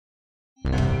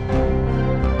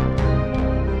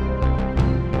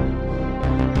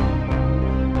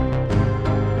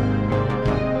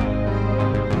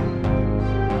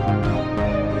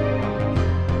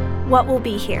What will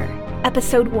be here?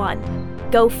 Episode 1,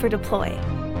 Go for Deploy.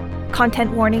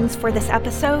 Content warnings for this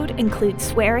episode include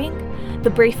swearing, the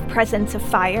brief presence of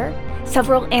fire,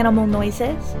 several animal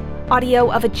noises, audio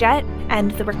of a jet,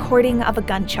 and the recording of a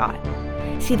gunshot.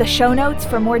 See the show notes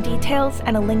for more details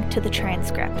and a link to the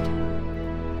transcript.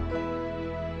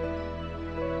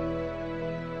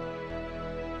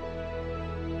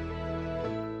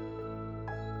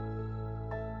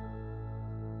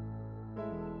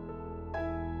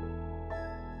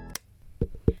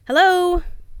 Hello?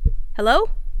 Hello?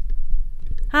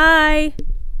 Hi.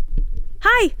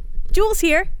 Hi, Jules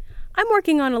here. I'm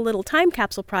working on a little time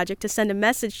capsule project to send a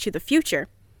message to the future,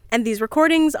 and these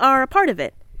recordings are a part of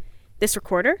it. This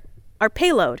recorder, our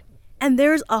payload, and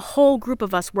there's a whole group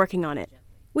of us working on it.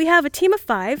 We have a team of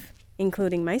 5,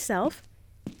 including myself.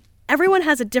 Everyone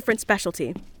has a different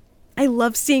specialty. I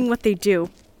love seeing what they do.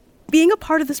 Being a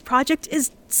part of this project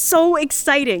is so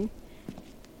exciting.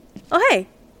 Oh, hey,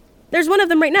 there's one of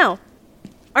them right now.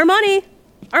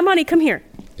 Armani, come here.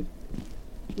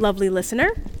 Lovely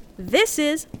listener, this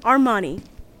is Armani.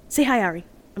 Say hi, Ari.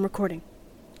 I'm recording.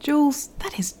 Jules,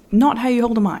 that is not how you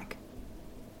hold a mic.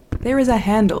 There is a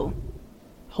handle.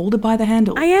 Hold it by the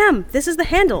handle. I am. This is the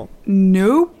handle.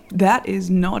 Nope, that is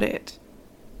not it.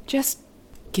 Just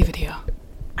give it here.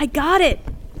 I got it.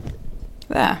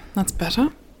 There, that's better.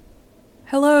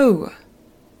 Hello.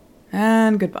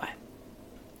 And goodbye.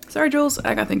 Sorry, Jules,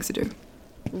 I got things to do.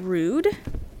 Rude.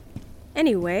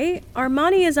 Anyway,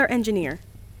 Armani is our engineer.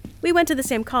 We went to the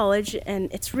same college,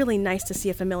 and it's really nice to see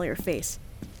a familiar face.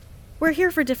 We're here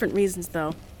for different reasons,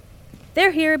 though.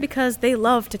 They're here because they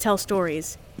love to tell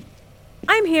stories.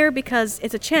 I'm here because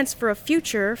it's a chance for a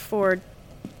future for,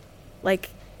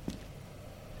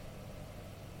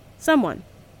 someone.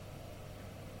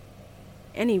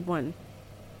 Anyone.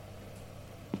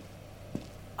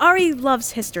 Ari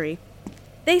loves history.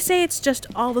 They say it's just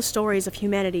all the stories of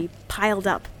humanity piled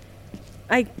up.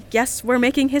 I guess we're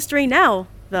making history now,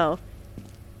 though.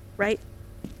 Right?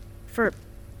 For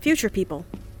future people.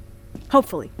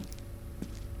 Hopefully.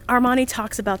 Armani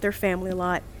talks about their family a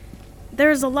lot.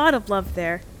 There's a lot of love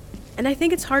there, and I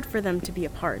think it's hard for them to be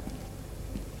apart.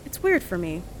 It's weird for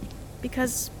me,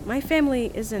 because my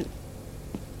family isn't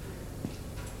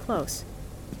close.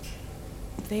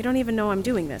 They don't even know I'm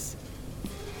doing this.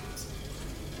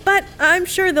 But I'm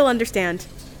sure they'll understand.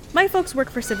 My folks work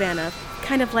for Savannah,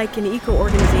 kind of like an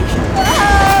eco-organization.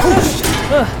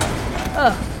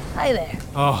 Hi there.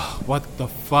 Oh, what the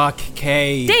fuck,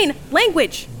 Kay? Dane,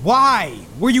 language! Why?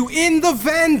 Were you in the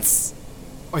vents?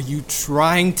 Are you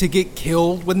trying to get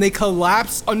killed when they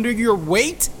collapse under your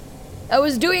weight? I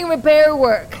was doing repair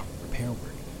work. Repair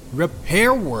work?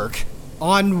 Repair work?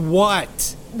 On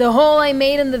what? The hole I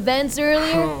made in the vents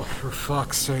earlier? Oh, for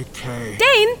fuck's sake, Kay.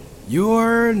 Dane!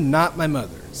 You're not my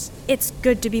mother's. It's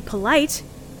good to be polite.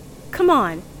 Come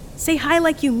on, say hi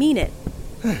like you mean it.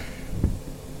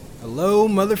 Hello,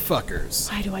 motherfuckers.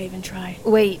 Why do I even try?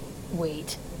 Wait.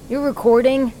 You're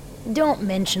recording? Don't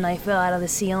mention I fell out of the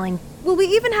ceiling. Will we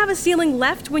even have a ceiling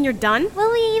left when you're done?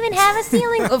 Will we even have a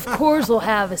ceiling? Of course we'll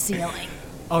have a ceiling.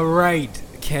 All right,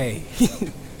 Kay.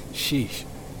 Sheesh.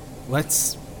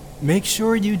 Let's make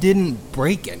sure you didn't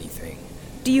break anything.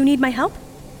 Do you need my help?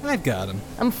 I've got him.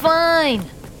 I'm fine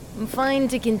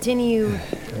to continue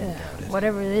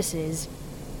whatever this is.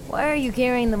 Why are you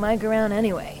carrying the mic around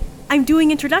anyway? I'm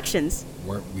doing introductions.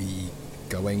 Weren't we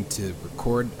going to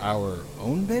record our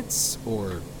own bits,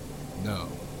 or no?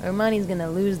 Armani's gonna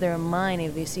lose their mind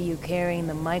if they see you carrying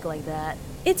the mic like that.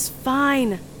 It's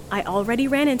fine. I already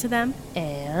ran into them.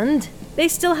 And? They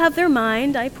still have their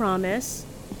mind, I promise.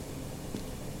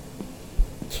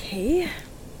 Okay.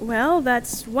 Well,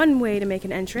 that's one way to make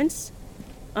an entrance.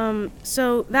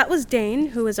 So that was Dane,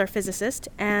 who is our physicist,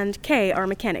 and Kay, our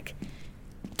mechanic.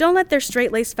 Don't let their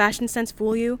straight-laced fashion sense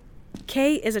fool you.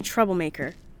 Kay is a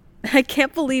troublemaker. I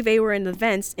can't believe they were in the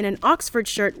vents in an Oxford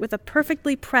shirt with a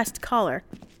perfectly pressed collar.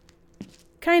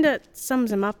 Kinda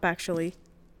sums him up, actually.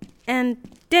 And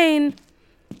Dane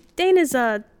is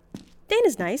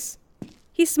nice.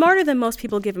 He's smarter than most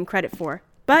people give him credit for,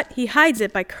 but he hides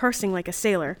it by cursing like a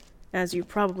sailor, as you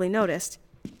probably noticed.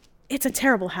 It's a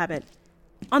terrible habit.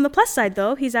 On the plus side,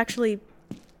 though, he's actually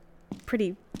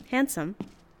pretty handsome.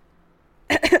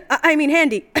 I mean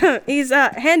handy. He's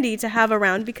handy to have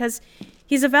around because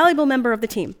he's a valuable member of the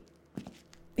team.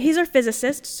 He's our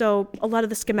physicist, so a lot of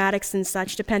the schematics and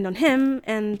such depend on him,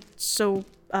 and so,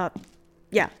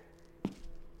 yeah.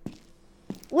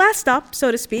 Last stop,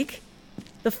 so to speak,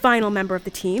 the final member of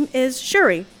the team, is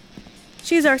Shuri.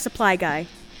 She's our supply guy.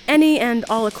 Any and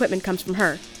all equipment comes from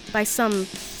her, by some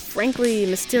frankly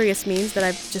mysterious means that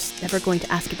I'm just never going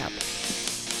to ask about.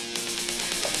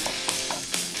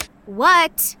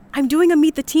 What? I'm doing a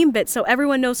meet the team bit so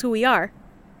everyone knows who we are.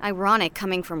 Ironic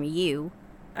coming from you.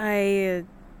 I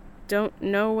don't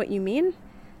know what you mean.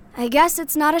 I guess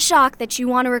it's not a shock that you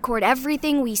want to record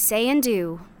everything we say and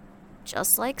do.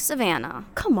 Just like Savannah.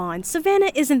 Come on,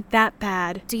 Savannah isn't that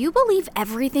bad. Do you believe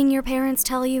everything your parents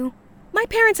tell you? My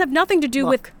parents have nothing to do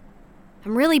with...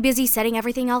 I'm really busy setting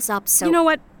everything else up, so... You know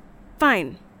what?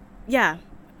 Fine. Yeah.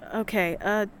 Okay,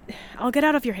 I'll get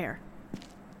out of your hair.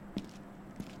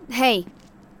 Hey,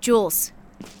 Jules.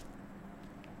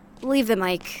 Leave the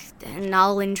mic, and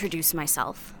I'll introduce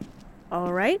myself.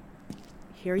 All right.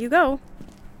 Here you go.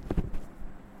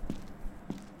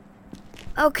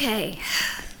 Okay.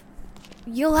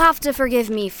 You'll have to forgive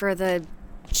me for the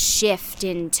shift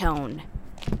in tone.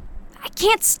 I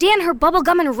can't stand her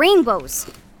bubblegum and rainbows.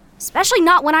 Especially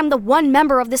not when I'm the one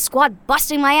member of this squad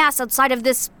busting my ass outside of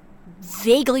this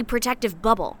vaguely protective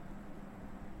bubble.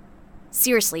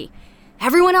 Seriously,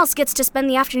 everyone else gets to spend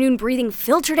the afternoon breathing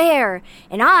filtered air,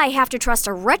 and I have to trust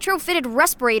a retrofitted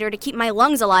respirator to keep my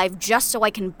lungs alive just so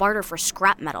I can barter for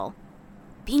scrap metal.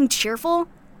 Being cheerful?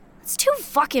 That's too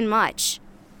fucking much.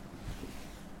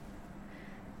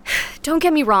 Don't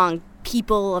get me wrong,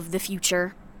 people of the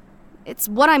future. It's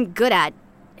what I'm good at,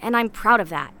 and I'm proud of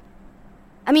that.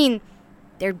 I mean,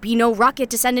 there'd be no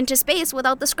rocket to send into space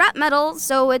without the scrap metal,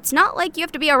 so it's not like you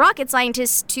have to be a rocket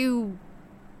scientist to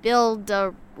build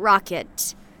a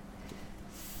rocket.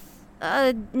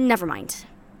 Never mind.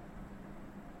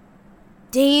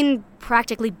 Dane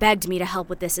practically begged me to help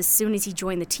with this as soon as he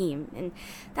joined the team, and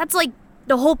that's like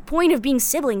the whole point of being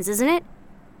siblings, isn't it?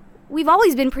 We've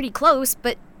always been pretty close,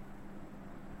 but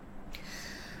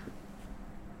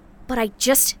I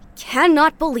just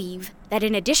cannot believe that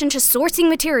in addition to sourcing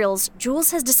materials,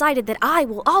 Jules has decided that I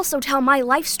will also tell my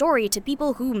life story to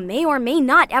people who may or may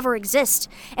not ever exist,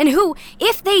 and who,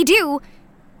 if they do,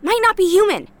 might not be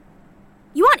human.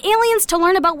 You want aliens to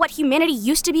learn about what humanity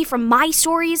used to be from my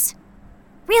stories?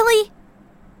 Really?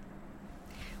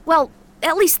 Well,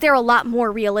 at least they're a lot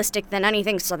more realistic than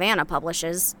anything Savannah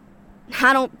publishes.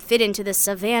 I don't fit into the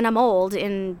Savannah mold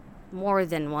in more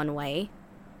than one way.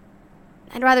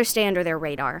 I'd rather stay under their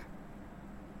radar.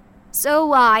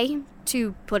 So I,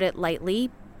 to put it lightly,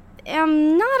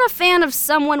 am not a fan of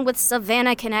someone with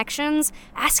Savannah connections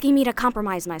asking me to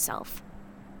compromise myself.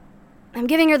 I'm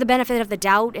giving her the benefit of the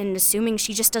doubt and assuming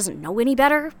she just doesn't know any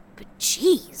better, but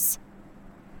jeez.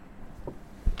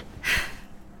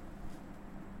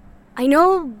 I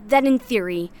know that in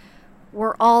theory,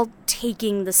 we're all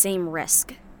taking the same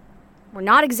risk. We're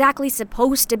not exactly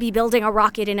supposed to be building a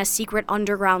rocket in a secret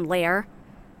underground lair.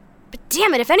 But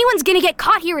damn it, if anyone's gonna get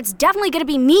caught here, it's definitely gonna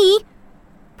be me.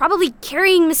 Probably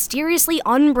carrying mysteriously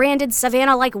unbranded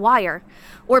Savannah-like wire.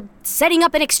 Or setting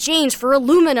up an exchange for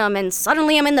aluminum and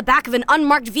suddenly I'm in the back of an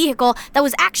unmarked vehicle that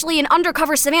was actually an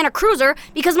undercover Savannah cruiser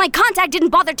because my contact didn't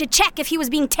bother to check if he was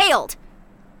being tailed.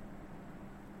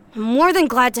 I'm more than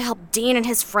glad to help Dane and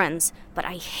his friends, but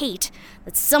I hate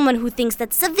that someone who thinks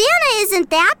that Savannah isn't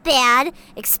that bad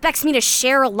expects me to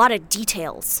share a lot of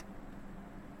details.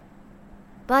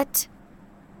 But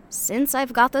since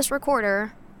I've got this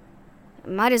recorder, I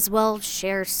might as well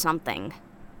share something.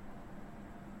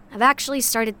 I've actually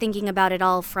started thinking about it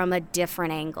all from a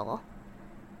different angle.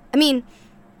 I mean,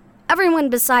 everyone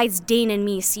besides Dane and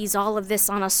me sees all of this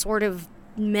on a sort of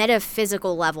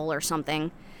metaphysical level or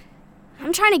something.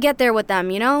 I'm trying to get there with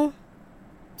them, you know?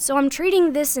 So I'm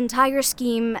treating this entire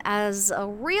scheme as a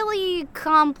really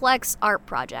complex art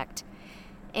project.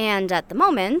 And at the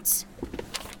moment,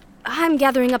 I'm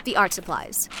gathering up the art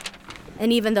supplies.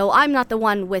 And even though I'm not the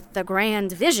one with the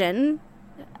grand vision,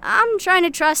 I'm trying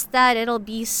to trust that it'll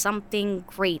be something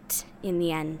great in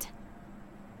the end.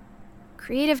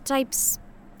 Creative types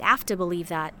have to believe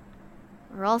that,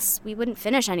 or else we wouldn't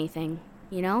finish anything,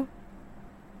 you know?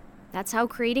 That's how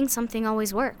creating something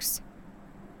always works.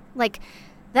 Like,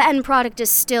 the end product is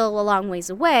still a long ways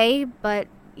away, but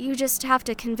you just have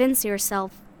to convince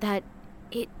yourself that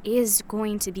it is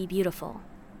going to be beautiful.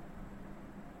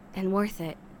 And worth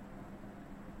it.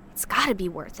 It's gotta be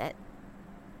worth it.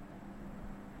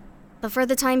 But for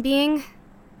the time being,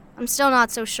 I'm still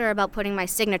not so sure about putting my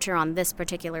signature on this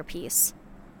particular piece.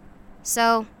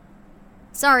 So,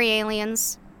 sorry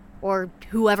aliens, or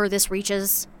whoever this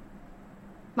reaches.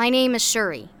 My name is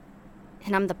Shuri,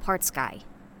 and I'm the parts guy.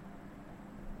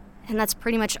 And that's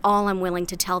pretty much all I'm willing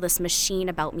to tell this machine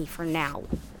about me for now.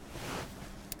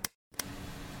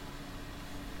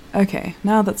 Okay,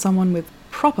 now that someone with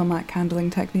proper mic handling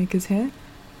technique is here,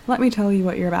 let me tell you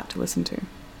what you're about to listen to.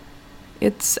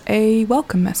 It's a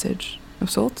welcome message, of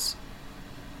sorts.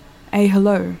 A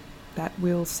hello that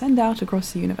we'll send out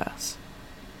across the universe.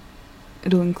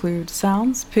 It'll include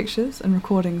sounds, pictures, and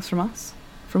recordings from us,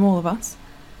 from all of us,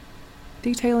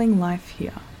 detailing life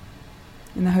here,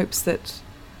 in the hopes that...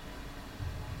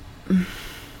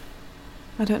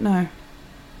 I don't know.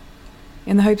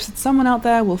 In the hopes that someone out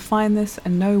there will find this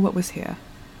and know what was here,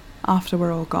 after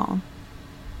we're all gone.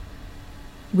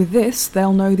 With this,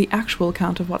 they'll know the actual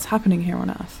account of what's happening here on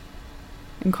Earth,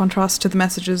 in contrast to the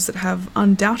messages that have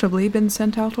undoubtedly been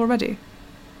sent out already.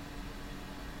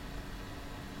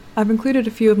 I've included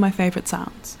a few of my favourite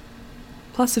sounds,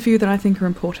 plus a few that I think are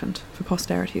important for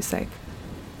posterity's sake.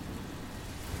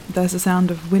 There's the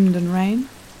sound of wind and rain,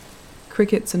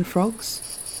 crickets and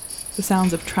frogs, the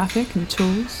sounds of traffic and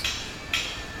tools,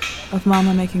 of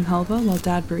Mama making halva while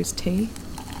Dad brews tea,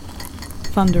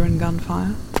 thunder and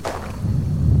gunfire,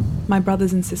 my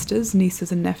brothers and sisters,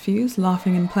 nieces and nephews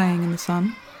laughing and playing in the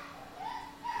sun,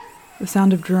 the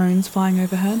sound of drones flying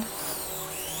overhead,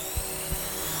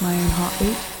 my own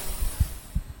heartbeat,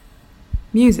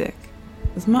 music,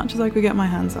 as much as I could get my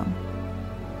hands on.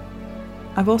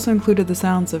 I've also included the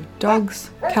sounds of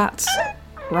dogs, cats,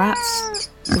 rats,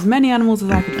 as many animals as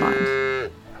I could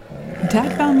find.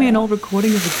 Dad found me an old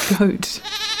recording of a goat.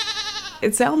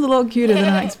 It sounds a lot cuter than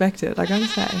I expected, I gotta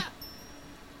say.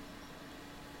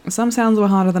 Some sounds were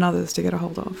harder than others to get a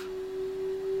hold of.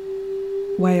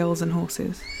 Whales and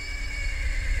horses.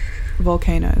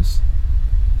 Volcanoes.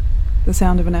 The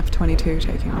sound of an F-22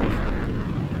 taking off.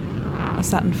 A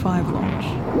Saturn V launch.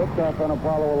 Liftoff on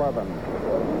Apollo 11.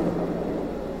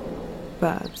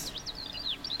 Birds.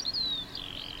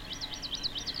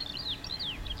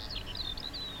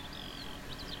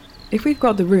 If we've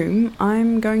got the room,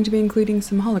 I'm going to be including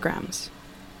some holograms.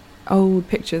 Old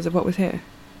pictures of what was here.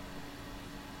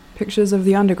 Pictures of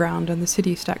the underground and the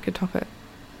city stacked atop it.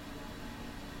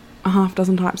 A half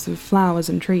dozen types of flowers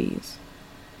and trees.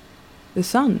 The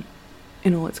sun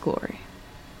in all its glory.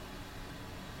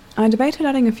 I debated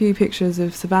adding a few pictures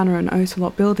of Savannah and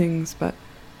Ocelot buildings, but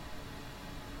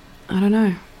I don't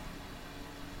know.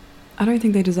 I don't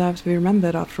think they deserve to be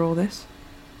remembered after all this.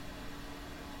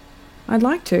 I'd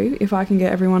like to, if I can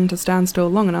get everyone to stand still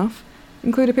long enough,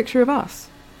 include a picture of us.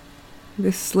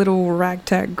 This little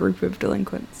ragtag group of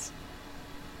delinquents.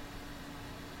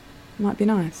 Might be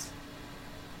nice.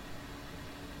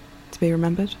 To be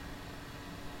remembered.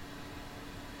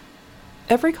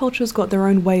 Every culture's got their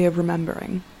own way of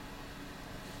remembering.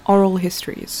 Oral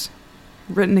histories,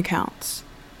 written accounts,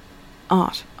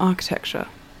 art, architecture,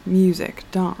 music,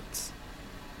 dance.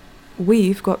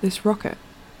 We've got this rocket.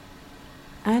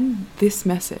 And this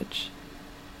message.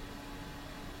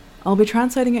 I'll be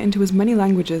translating it into as many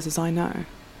languages as I know.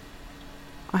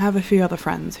 I have a few other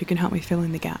friends who can help me fill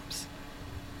in the gaps.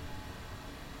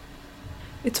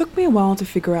 It took me a while to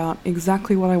figure out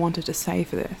exactly what I wanted to say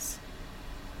for this.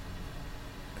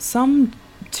 Some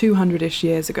 200-ish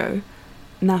years ago,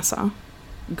 NASA,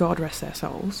 God rest their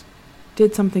souls,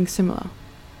 did something similar.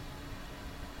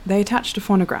 They attached a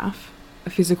phonograph, a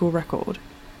physical record,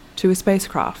 to a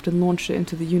spacecraft and launched it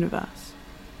into the universe.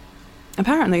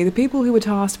 Apparently, the people who were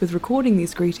tasked with recording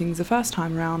these greetings the first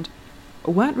time round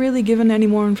weren't really given any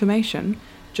more information,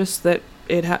 just that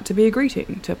it had to be a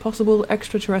greeting to possible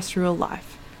extraterrestrial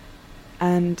life,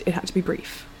 and it had to be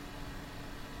brief.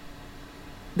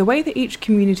 The way that each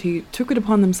community took it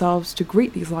upon themselves to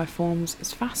greet these life forms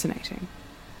is fascinating.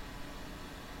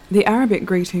 The Arabic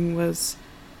greeting was,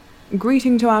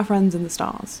 "Greeting to our friends in the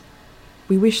stars.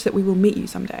 We wish that we will meet you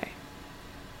someday."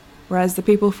 Whereas the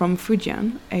people from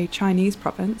Fujian, a Chinese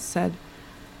province, said,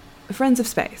 "Friends of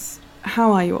space,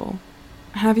 how are you all?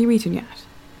 Have you eaten yet?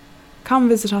 Come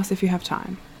visit us if you have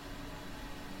time."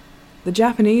 The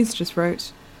Japanese just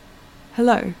wrote,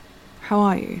 "Hello, how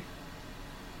are you?"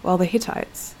 While the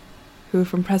Hittites, who were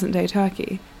from present-day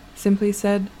Turkey, simply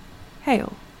said,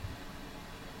 "Hail."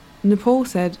 Nepal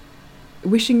said,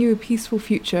 "Wishing you a peaceful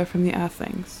future from the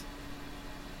Earthlings."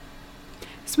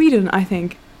 Sweden, I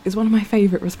think, is one of my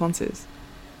favourite responses.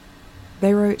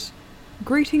 They wrote,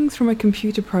 "Greetings from a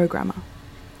computer programmer,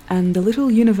 and the little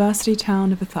university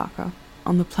town of Ithaka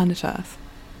on the planet Earth."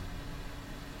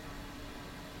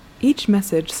 Each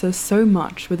message says so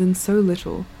much within so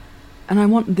little, and I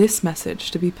want this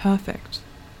message to be perfect.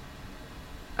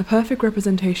 A perfect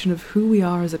representation of who we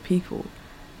are as a people,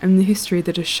 and the history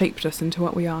that has shaped us into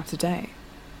what we are today.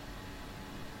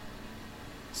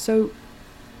 So,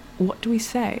 what do we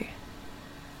say?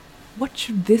 What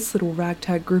should this little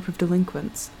ragtag group of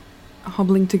delinquents,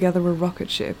 hobbling together a rocket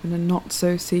ship in a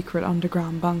not-so-secret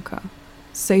underground bunker,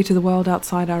 say to the world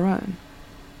outside our own?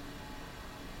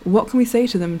 What can we say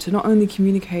to them to not only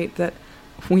communicate that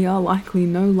we are likely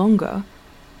no longer,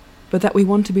 but that we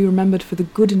want to be remembered for the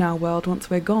good in our world once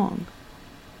we're gone?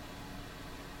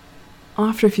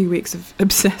 After a few weeks of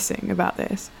obsessing about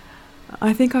this,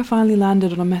 I think I finally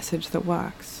landed on a message that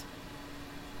works.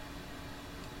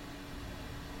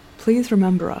 Please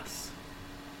remember us,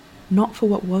 not for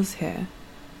what was here,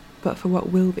 but for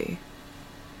what will be.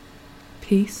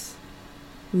 Peace,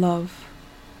 love,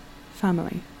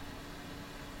 family.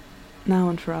 Now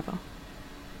and forever.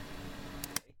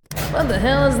 What the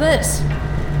hell is this?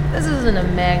 This isn't a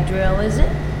mag drill, is it?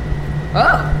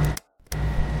 Oh!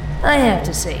 I have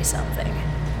to say something.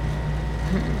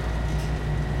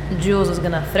 Jules is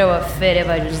gonna throw a fit if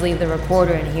I just leave the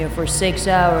recorder in here for 6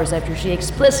 hours after she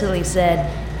explicitly said,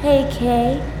 "Hey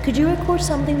Kay, could you record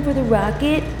something for the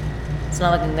rocket?" It's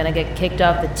not like I'm gonna get kicked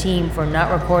off the team for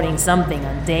not recording something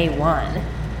on day 1.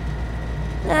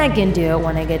 I can do it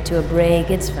when I get to a break,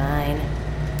 it's fine.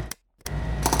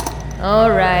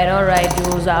 Alright,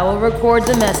 Jules, I will record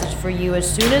the message for you as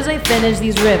soon as I finish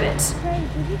these rivets. Hey,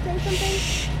 did you say something?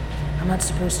 Shh, I'm not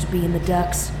supposed to be in the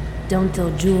ducts. Don't tell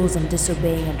Jules I'm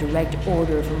disobeying a direct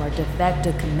order from our de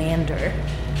facto commander.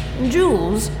 And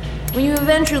Jules, when you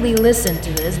eventually listen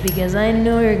to this, because I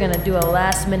know you're gonna do a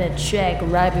last-minute check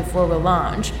right before we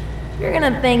launch, you're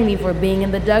gonna thank me for being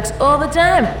in the ducts all the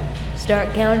time.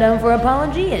 Start countdown for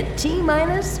apology at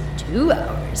T-minus 2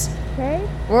 hours. Okay.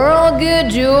 We're all good,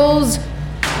 Jules.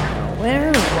 Now,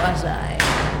 where was I?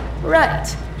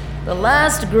 Right. The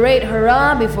last great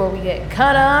hurrah before we get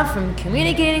cut off from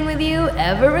communicating with you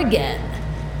ever again.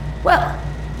 Well,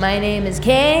 my name is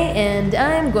Kay, and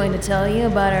I'm going to tell you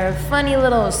about our funny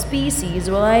little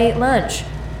species while I eat lunch.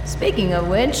 Speaking of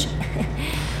which,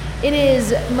 it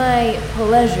is my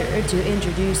pleasure to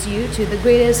introduce you to the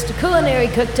greatest culinary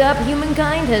cooktop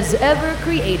humankind has ever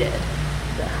created.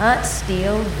 The hot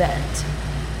steel vent.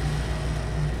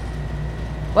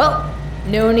 Well,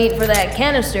 no need for that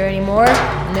canister anymore.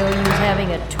 No use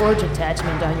having a torch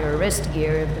attachment on your wrist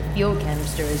gear if the fuel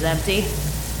canister is empty.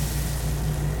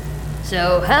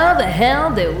 So how the hell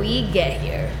did we get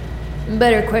here?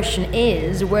 Better question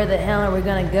is, where the hell are we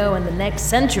gonna go in the next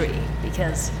century?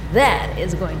 Because that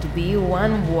is going to be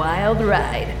one wild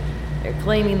ride. They're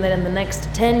claiming that in the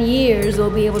next 10 years, they'll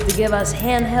be able to give us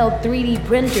handheld 3D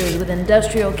printers with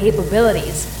industrial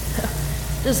capabilities.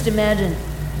 Just imagine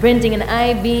printing an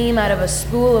I-beam out of a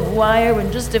spool of wire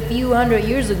when just a few hundred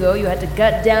years ago you had to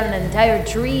cut down an entire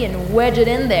tree and wedge it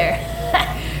in there.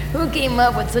 Who came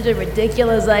up with such a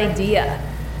ridiculous idea?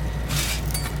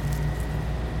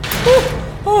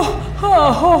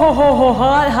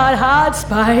 Hot,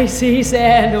 spicy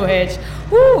sandwich.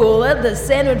 Ooh, let the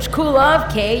sandwich cool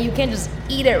off, Kay. You can't just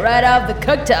eat it right off the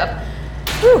cooktop.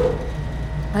 Whew.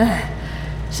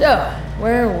 So,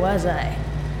 where was I?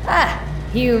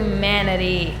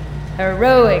 Humanity.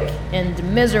 Heroic and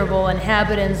miserable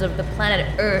inhabitants of the planet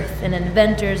Earth and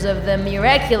inventors of the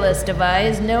miraculous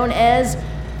device known as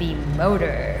the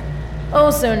motor.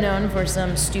 Also known for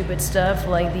some stupid stuff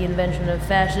like the invention of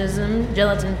fascism,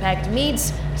 gelatin-packed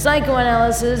meats,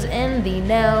 psychoanalysis, and the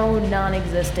now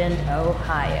non-existent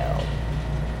Ohio.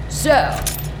 So,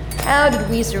 how did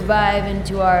we survive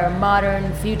into our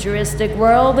modern, futuristic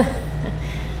world?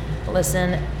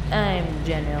 Listen, I'm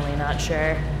genuinely not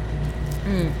sure.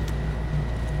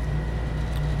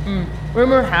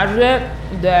 Rumor has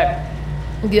it that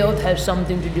guilt has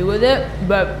something to do with it,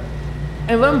 but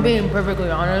if I'm being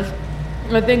perfectly honest,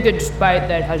 I think it's spite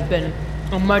that has been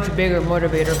a much bigger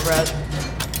motivator for us.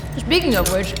 Speaking of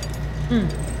which,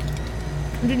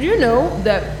 did you know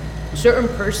that certain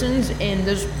persons in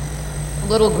this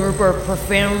little group are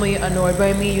profoundly annoyed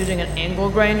by me using an angle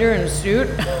grinder in a suit?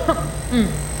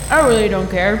 I really don't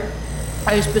care.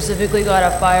 I specifically got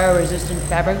a fire-resistant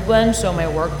fabric blend so my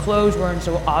work clothes weren't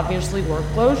so obviously work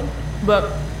clothes,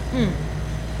 but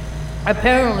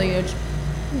apparently it's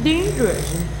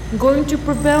dangerous and going to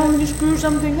profoundly screw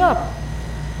something up.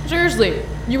 Seriously,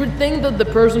 you would think that the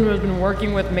person who has been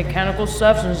working with mechanical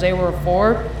stuff since they were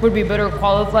 4 would be better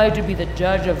qualified to be the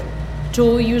judge of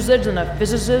tool usage than a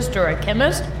physicist or a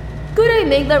chemist. Could I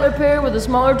make that repair with a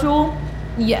smaller tool?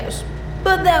 Yes,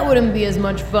 but that wouldn't be as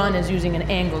much fun as using an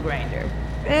angle grinder.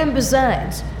 And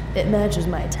besides, it matches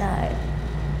my tie.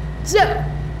 So,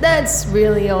 that's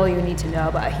really all you need to know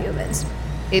about humans.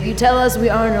 If you tell us we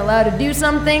aren't allowed to do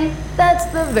something, that's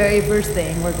the very first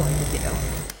thing we're going to do.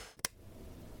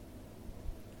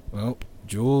 Well,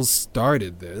 Jules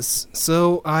started this,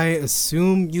 so I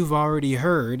assume you've already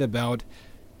heard about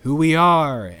who we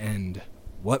are and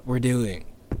what we're doing.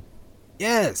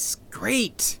 Yes,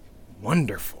 great,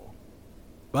 wonderful.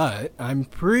 But I'm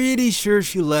pretty sure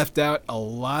she left out a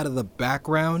lot of the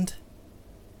background.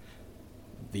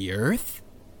 The Earth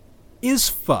is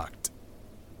fucked.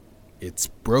 It's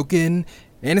broken,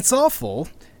 and it's awful,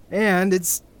 and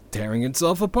it's tearing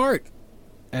itself apart.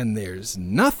 And there's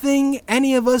nothing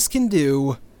any of us can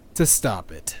do to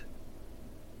stop it.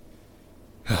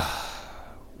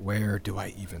 Where do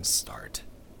I even start?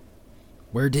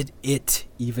 Where did it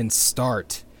even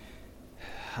start?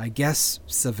 I guess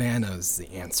Savannah's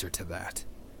the answer to that.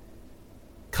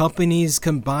 Companies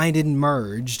combined and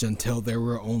merged until there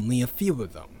were only a few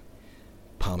of them.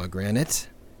 Pomegranate,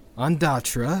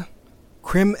 Ondatra,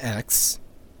 Crim-X,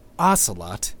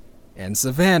 Ocelot, and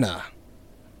Savannah.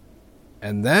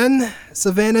 And then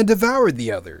Savannah devoured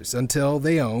the others until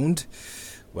they owned,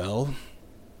 well,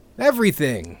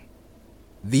 everything.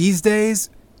 These days,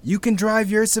 you can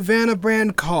drive your Savannah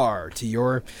brand car to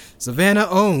your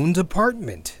Savannah-owned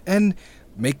apartment and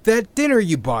make that dinner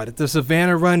you bought at the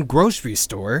Savannah-run grocery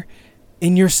store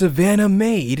in your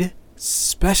Savannah-made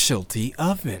specialty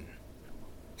oven.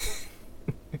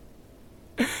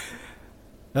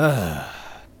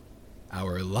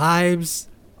 Our lives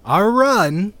are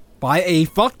run by a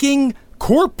fucking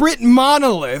corporate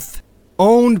monolith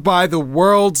owned by the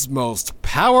world's most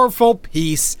powerful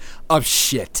piece of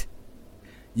shit.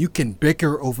 You can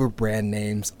bicker over brand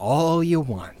names all you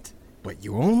want, but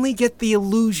you only get the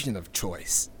illusion of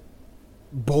choice.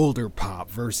 Boulder Pop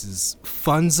versus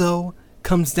Funzo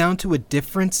comes down to a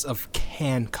difference of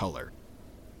can color.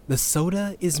 The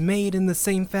soda is made in the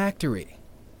same factory.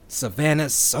 Savannah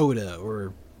Soda,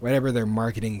 or whatever their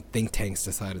marketing think tanks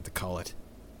decided to call it.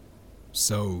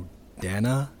 So,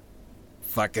 Dana?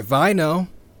 Fuck if I know.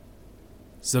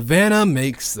 Savannah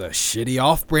makes the shitty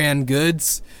off-brand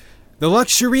goods, the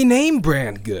luxury name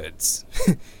brand goods,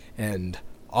 and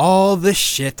all the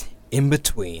shit in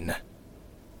between.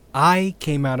 I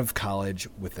came out of college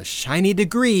with a shiny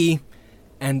degree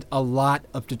and a lot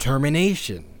of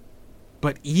determination.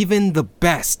 But even the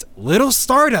best little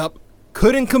startup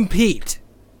couldn't compete.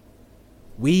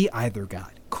 We either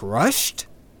got crushed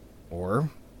or,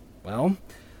 well,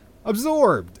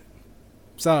 absorbed.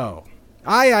 So,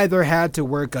 I either had to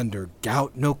work under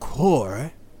gout no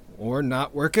core or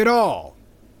not work at all.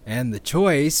 And the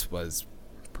choice was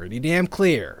pretty damn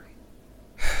clear.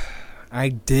 I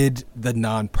did the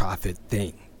nonprofit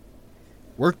thing.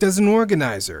 Worked as an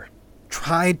organizer.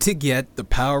 Tried to get the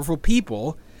powerful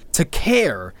people to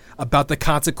care about the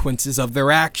consequences of their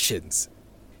actions.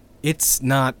 It's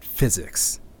not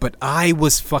physics, but I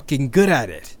was fucking good at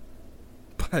it.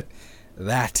 But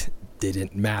that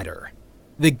didn't matter.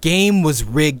 The game was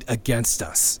rigged against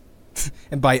us.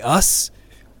 And by us,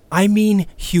 I mean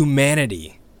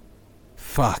humanity.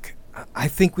 Fuck, I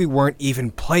think we weren't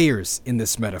even players in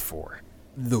this metaphor.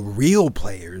 The real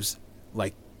players,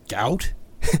 like Gout,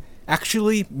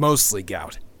 actually mostly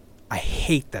Gout. I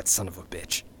hate that son of a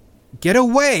bitch. Get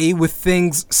away with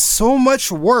things so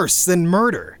much worse than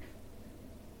murder.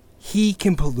 He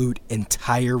can pollute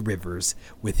entire rivers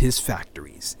with his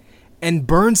factories and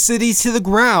burn cities to the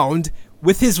ground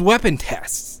with his weapon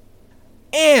tests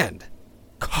and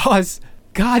cause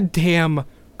goddamn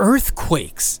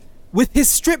earthquakes with his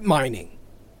strip mining.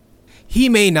 He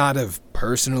may not have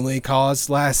personally caused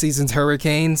last season's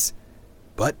hurricanes,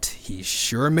 but he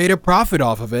sure made a profit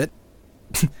off of it.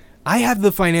 I have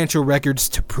the financial records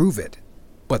to prove it,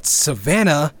 but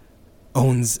Savannah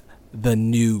owns the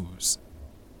news.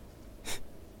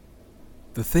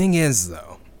 The thing is,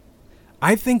 though,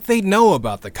 I think they know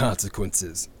about the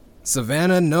consequences.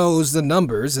 Savannah knows the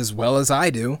numbers as well as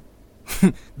I do.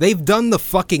 They've done the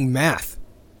fucking math.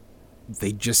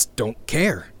 They just don't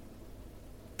care.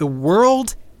 The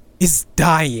world is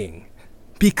dying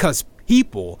because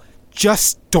people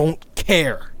just don't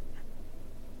care.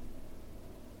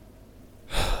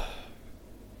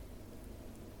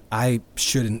 I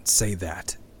shouldn't say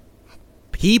that.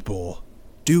 People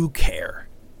do care.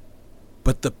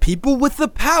 But the people with the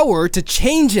power to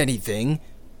change anything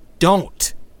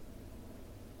don't.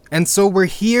 And so we're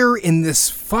here in this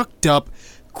fucked up,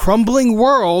 crumbling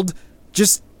world,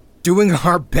 just doing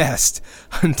our best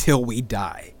until we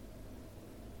die.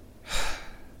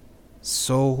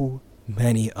 So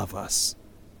many of us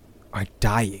are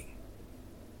dying.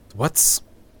 What's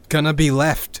gonna be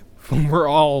left when we're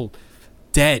all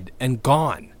dead and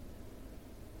gone?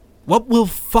 What will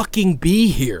fucking be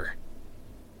here?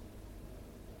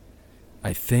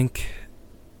 I think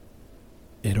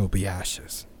it'll be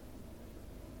ashes.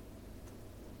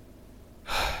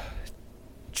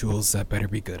 Jules, that better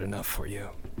be good enough for you.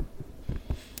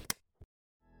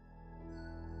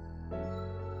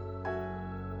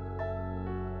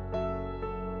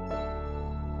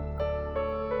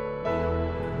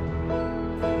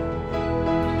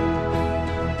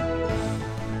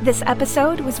 This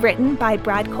episode was written by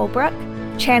Brad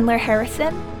Colebrook, Chandler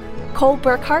Harrison, Cole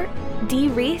Burkhart, Dee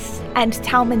Reese, and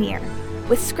Tal Minear,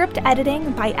 with script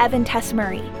editing by Evan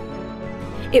Tess-Murray.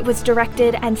 It was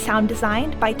directed and sound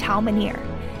designed by Tal Minear,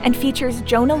 and features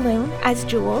Jonah Loon as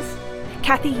Jules,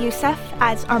 Kathy Youssef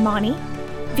as Armani,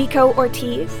 Vico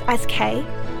Ortiz as Kay,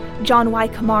 John Y.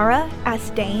 Kamara as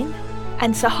Dane,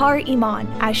 and Sahar Iman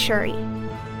as Shuri.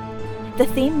 The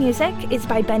theme music is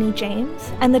by Benny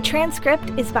James, and the transcript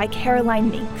is by Caroline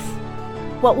Meeks.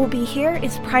 What Will Be Here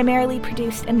is primarily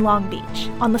produced in Long Beach,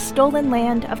 on the stolen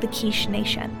land of the Quiche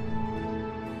Nation.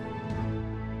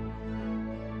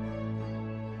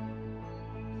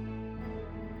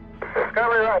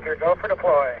 Discovery Roger, go for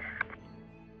deploy.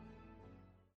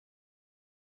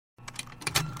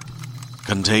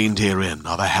 Contained herein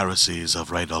are the heresies of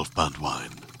Radolf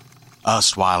Burntwine,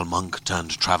 erstwhile monk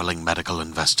turned traveling medical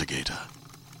investigator.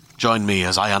 Join me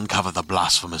as I uncover the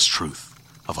blasphemous truth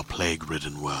of a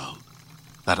plague-ridden world,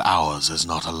 that ours is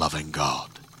not a loving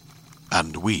God,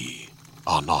 and we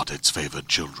are not its favored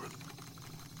children.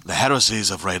 The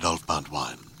heresies of Radolf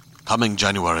Burntwine, coming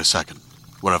January 2nd,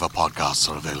 wherever podcasts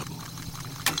are available.